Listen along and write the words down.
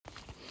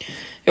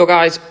So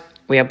guys,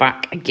 we are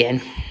back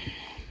again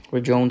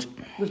with Jones.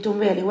 We've done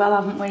really well,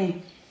 haven't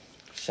we?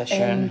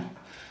 Session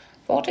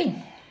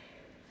 14.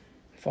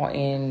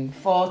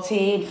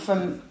 14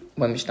 from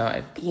when we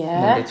started. Yeah.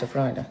 Monday to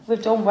Friday.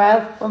 We've done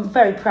well. I'm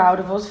very proud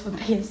of us for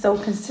being so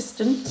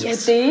consistent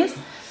with these.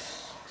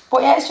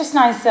 But yeah, it's just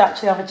nice to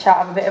actually have a chat,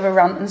 have a bit of a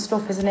rant and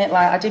stuff, isn't it?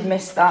 Like, I did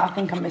miss that. I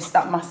think I missed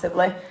that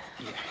massively.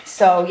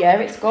 So yeah,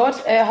 it's good.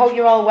 Hope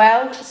you're all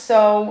well.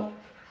 So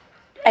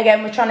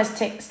again, we're trying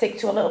to stick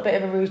to a little bit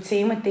of a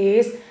routine with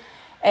these.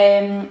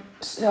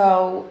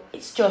 So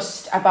it's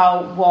just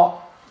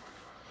about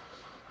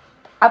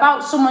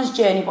someone's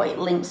journey, but it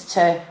links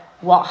to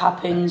what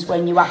happens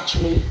when you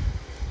actually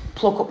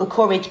pluck up the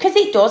courage, because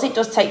it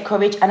does take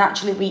courage and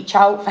actually reach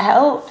out for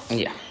help.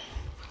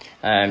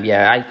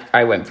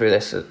 I went through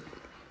this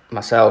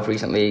myself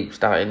recently,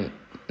 starting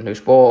a new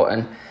sport,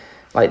 and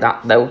like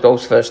that,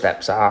 those first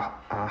steps are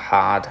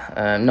hard.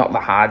 Not the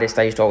hardest.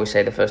 I used to always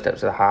say the first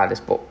steps are the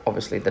hardest, but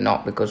obviously they're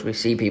not, because we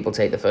see people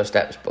take the first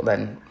steps but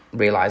then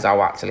realise how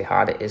actually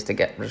hard it is to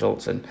get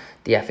results and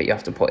the effort you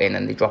have to put in,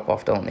 and they drop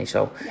off, don't they?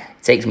 So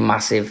it takes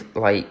massive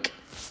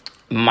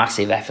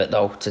effort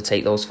though to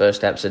take those first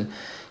steps. And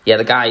yeah,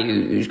 the guy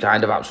who's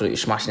kind of absolutely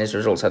smashing his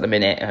results at the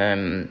minute,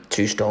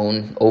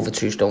 over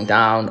 2 stone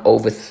down,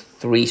 over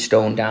 3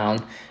 stone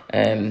down,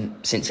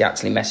 since he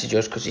actually messaged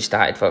us, because he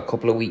started for a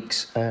couple of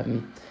weeks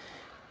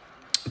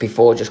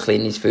before, just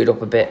cleaning his food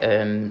up a bit.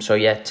 So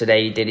yeah,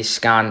 today he did his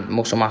scan,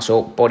 muscle mass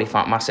up, body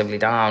fat massively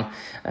down,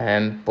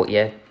 but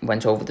yeah,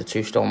 went over the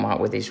 2 stone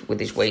mark with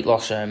his weight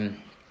loss. And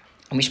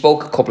we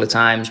spoke a couple of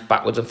times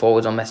backwards and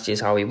forwards on messages,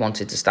 how he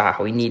wanted to start,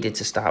 how he needed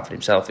to start for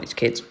himself and his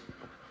kids,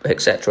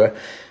 etc.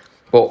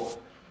 But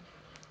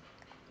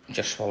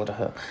just swallowed a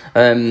hurt.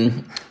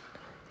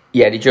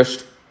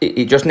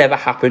 It just never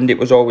happened. It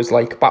was always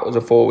like backwards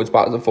and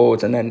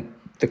forwards, and then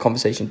the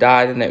conversation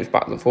died, and then it was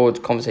backwards and forwards,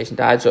 conversation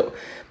died. So,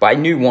 but I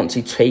knew once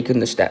he'd taken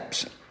the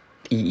steps,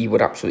 he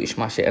would absolutely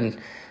smash it,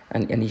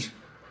 and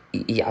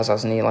he has,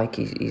 hasn't he? Like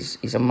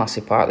he's a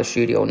massive part of the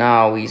studio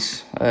now.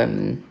 His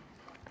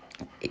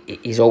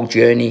whole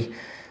journey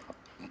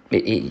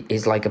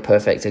is like a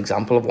perfect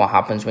example of what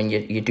happens when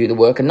you do the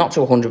work, and not to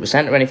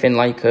 100% or anything,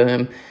 like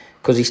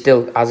because he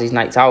still, as his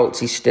nights out,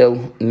 he's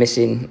still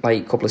missing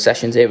like a couple of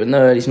sessions here and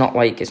there. It's not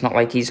like he's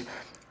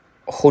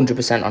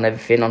 100% on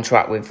everything, on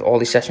track with all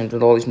his sessions,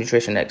 with all his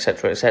nutrition,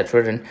 etc.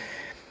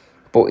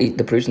 But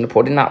the proof's in the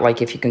pudding, that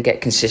like if you can get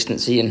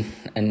consistency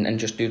and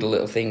just do the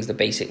little things, the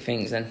basic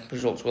things, then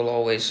results will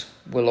always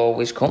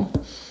come.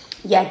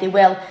 Yeah, they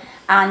will.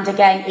 And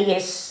again, he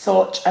is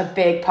such a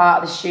big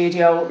part of the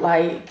studio.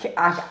 Like,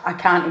 I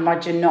can't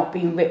imagine not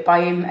being ripped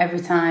by him every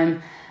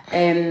time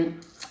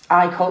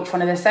I coach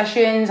one of the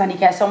sessions, and he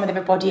gets on with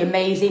everybody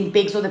amazing,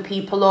 bigs other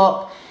people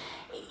up.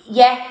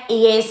 Yeah,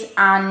 he is.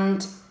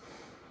 And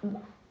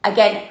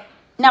again,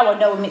 now I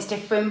know him, it's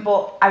different,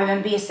 but I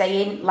remember you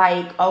saying,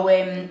 like,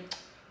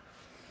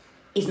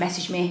 he's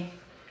messaged me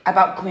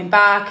about coming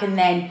back, and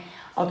then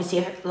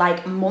obviously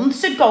like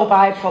months would go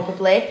by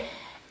probably,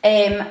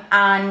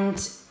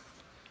 and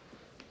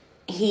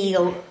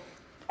he'll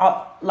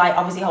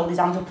obviously hold his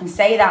hand up and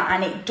say that,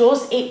 and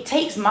it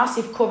takes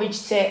massive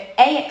courage to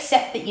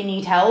accept that you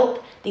need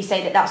help. They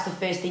say that that's the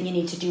first thing you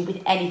need to do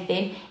with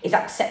anything, is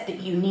accept that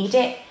you need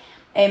it.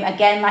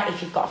 Again, like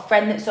if you've got a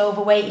friend that's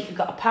overweight, if you've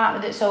got a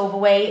partner that's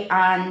overweight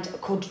and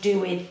could do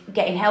with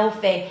getting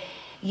healthy,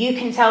 you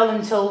can tell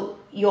them till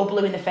you're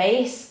blue in the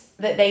face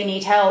that they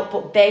need help,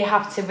 but they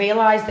have to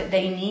realise that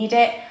they need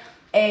it.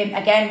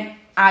 Again,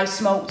 I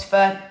smoked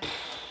for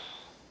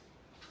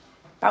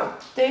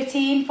about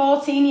 13,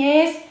 14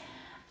 years,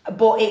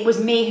 but it was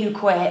me who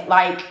quit.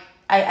 Like,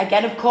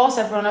 again, of course,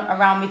 everyone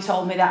around me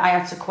told me that I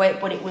had to quit,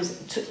 but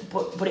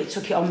it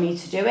took it on me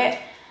to do it.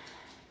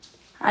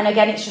 And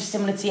again, it's just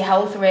similar to your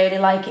health, really.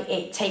 Like,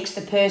 it takes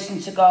the person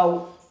to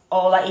go,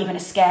 or like even a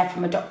scare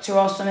from a doctor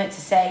or something,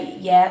 to say,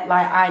 yeah,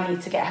 like, I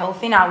need to get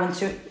healthy now, and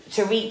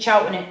to reach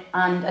out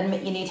and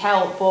admit you need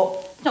help.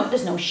 But no,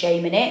 there's no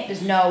shame in it.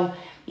 There's no,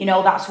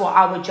 that's what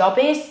our job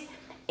is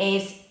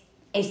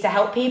to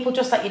help people,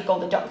 just like you'd go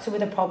to the doctor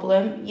with a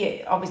problem.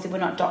 Obviously, we're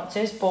not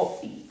doctors,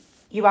 but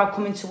you are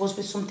coming to us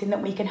with something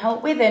that we can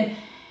help with. And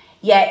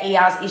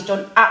yeah, he's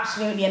done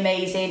absolutely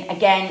amazing.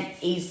 Again,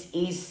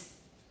 he's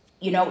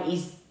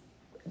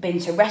been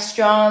to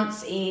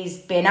restaurants, he's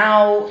been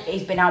out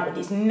with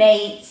his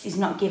mates, he's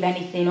not give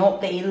anything up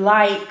that he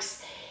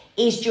likes.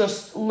 He's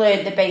just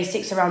learned the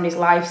basics around his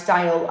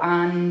lifestyle,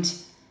 and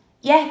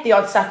yeah, the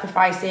odd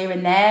sacrifice here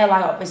and there.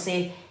 Like,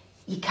 obviously,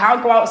 you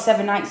can't go out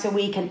 7 nights a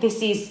week, and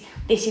this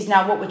is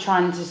now what we're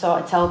trying to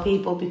sort of tell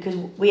people, because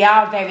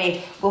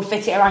we'll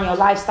fit it around your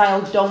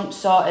lifestyle. Don't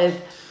sort of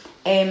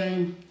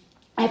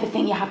ever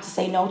think you have to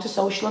say no to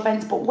social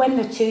events, but when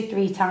they're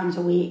 2-3 times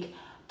a week,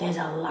 there's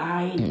a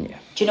line. Yeah.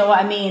 Do you know what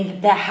I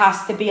mean? There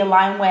has to be a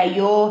line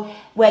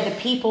where the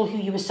people who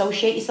you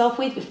associate yourself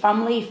with, your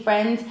family,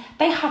 friends,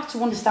 they have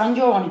to understand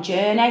you're on a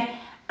journey,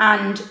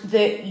 and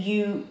that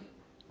you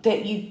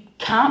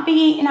can't be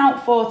eating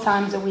out 4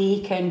 times a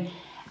week. And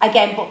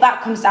again, but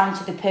that comes down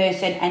to the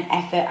person and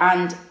effort,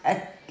 and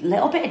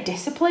little bit of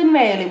discipline,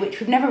 really, which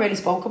we've never really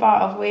spoke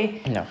about, have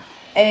we? No.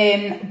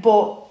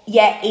 But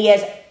yeah, he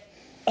has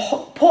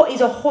put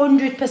his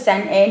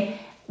 100% in.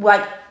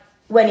 Like,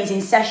 when he's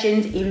in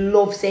sessions, he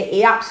loves it.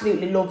 He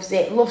absolutely loves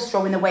it. Loves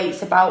throwing the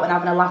weights about and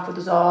having a laugh with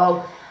us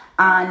all.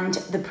 And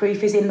the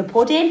proof is in the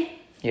pudding.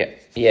 Yeah,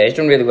 he's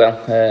done really well.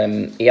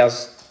 He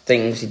has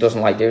things he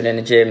doesn't like doing in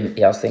the gym.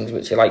 He has things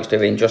which he likes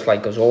doing, just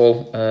like us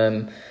all.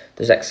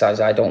 There's exercise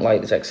I don't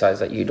like. There's exercise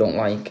that you don't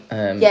like.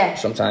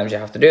 Sometimes you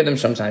have to do them.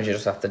 Sometimes you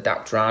just have to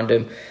adapt around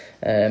them.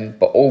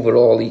 But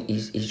overall,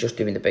 he's just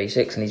doing the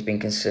basics, and he's been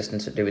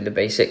consistent at doing the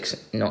basics.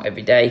 Not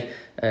every day,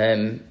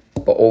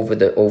 but over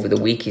the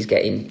week, he's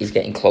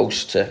getting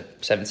close to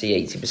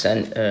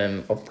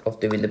 70-80% of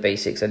doing the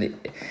basics, and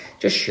it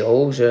just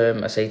shows.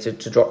 I say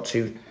to drop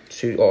two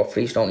or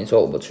 3 stone in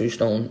total, but 2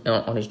 stone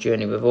on his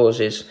journey with us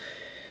is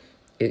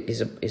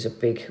a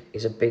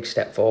big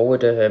step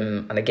forward.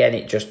 And again,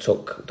 it just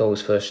took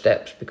those first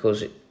steps,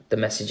 because the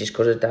messages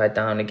could have died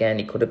down again.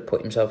 He could have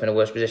put himself in a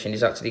worse position.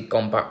 He's actually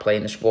gone back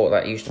playing the sport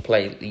that he used to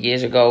play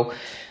years ago.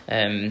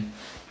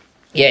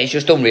 He's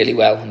just done really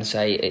well. And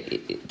say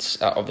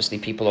it's obviously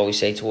people always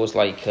say to us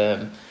like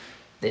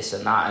this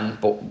and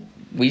that, but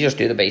we just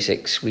do the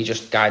basics. We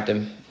just guide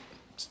them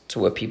to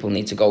where people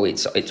need to go.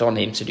 It's on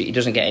him to do. He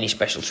doesn't get any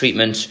special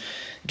treatments.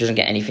 He doesn't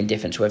get anything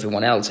different to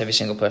everyone else. Every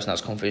single person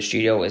that's come through the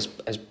studio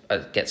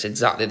gets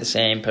exactly the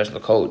same personal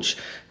coach,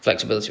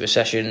 flexibility with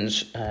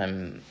sessions,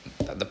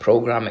 the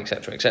program,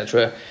 etc.,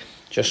 etc.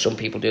 Just some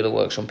people do the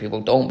work, some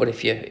people don't. But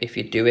if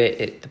you do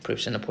it, the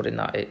proof's in the pudding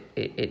that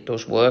it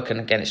does work. And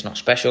again, it's not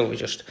special.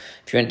 If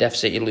you're in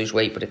deficit, you lose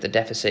weight. But if the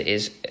deficit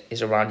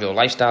is around your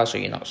lifestyle, so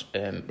you're not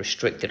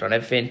restricted on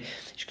everything,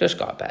 you've just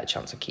got a better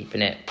chance of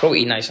keeping it.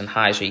 Protein nice and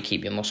high, so you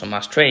keep your muscle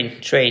mass.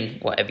 Train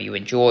whatever you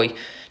enjoy,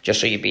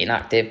 just so you're being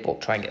active.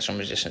 But try and get some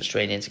resistance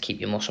training to keep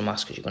your muscle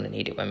mass, because you're going to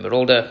need it when we're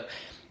older.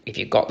 If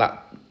you've got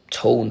that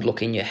toned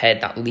look in your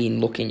head, that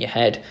lean look in your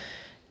head,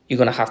 you're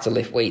going to have to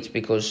lift weights,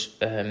 because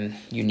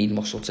you need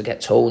muscle to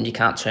get toned. You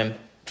can't turn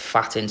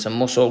fat into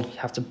muscle. You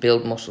have to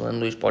build muscle and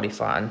lose body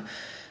fat,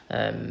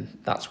 and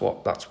that's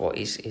what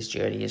his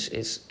journey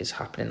is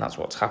happening. That's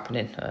what's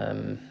happening.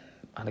 And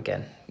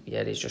again,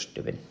 he's just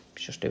doing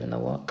the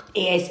work.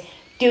 He is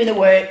doing the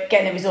work,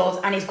 getting the results,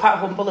 and he's quite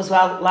humble as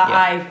well. Like,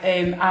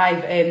 yeah.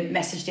 I've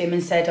messaged him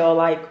and said, "Oh,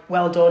 like,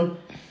 well done."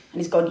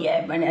 And he's gone,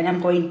 yeah, and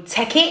I'm going,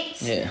 take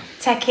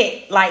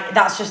it. Like,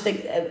 that's just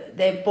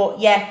the but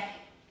yeah.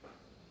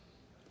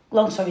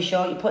 Long story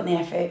short, you put in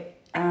the effort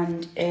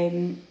and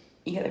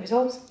you get the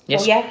results.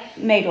 Yes. Oh yeah,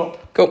 made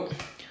up. Cool.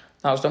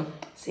 That was done.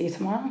 See you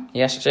tomorrow.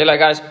 Yes. See you later,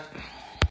 guys.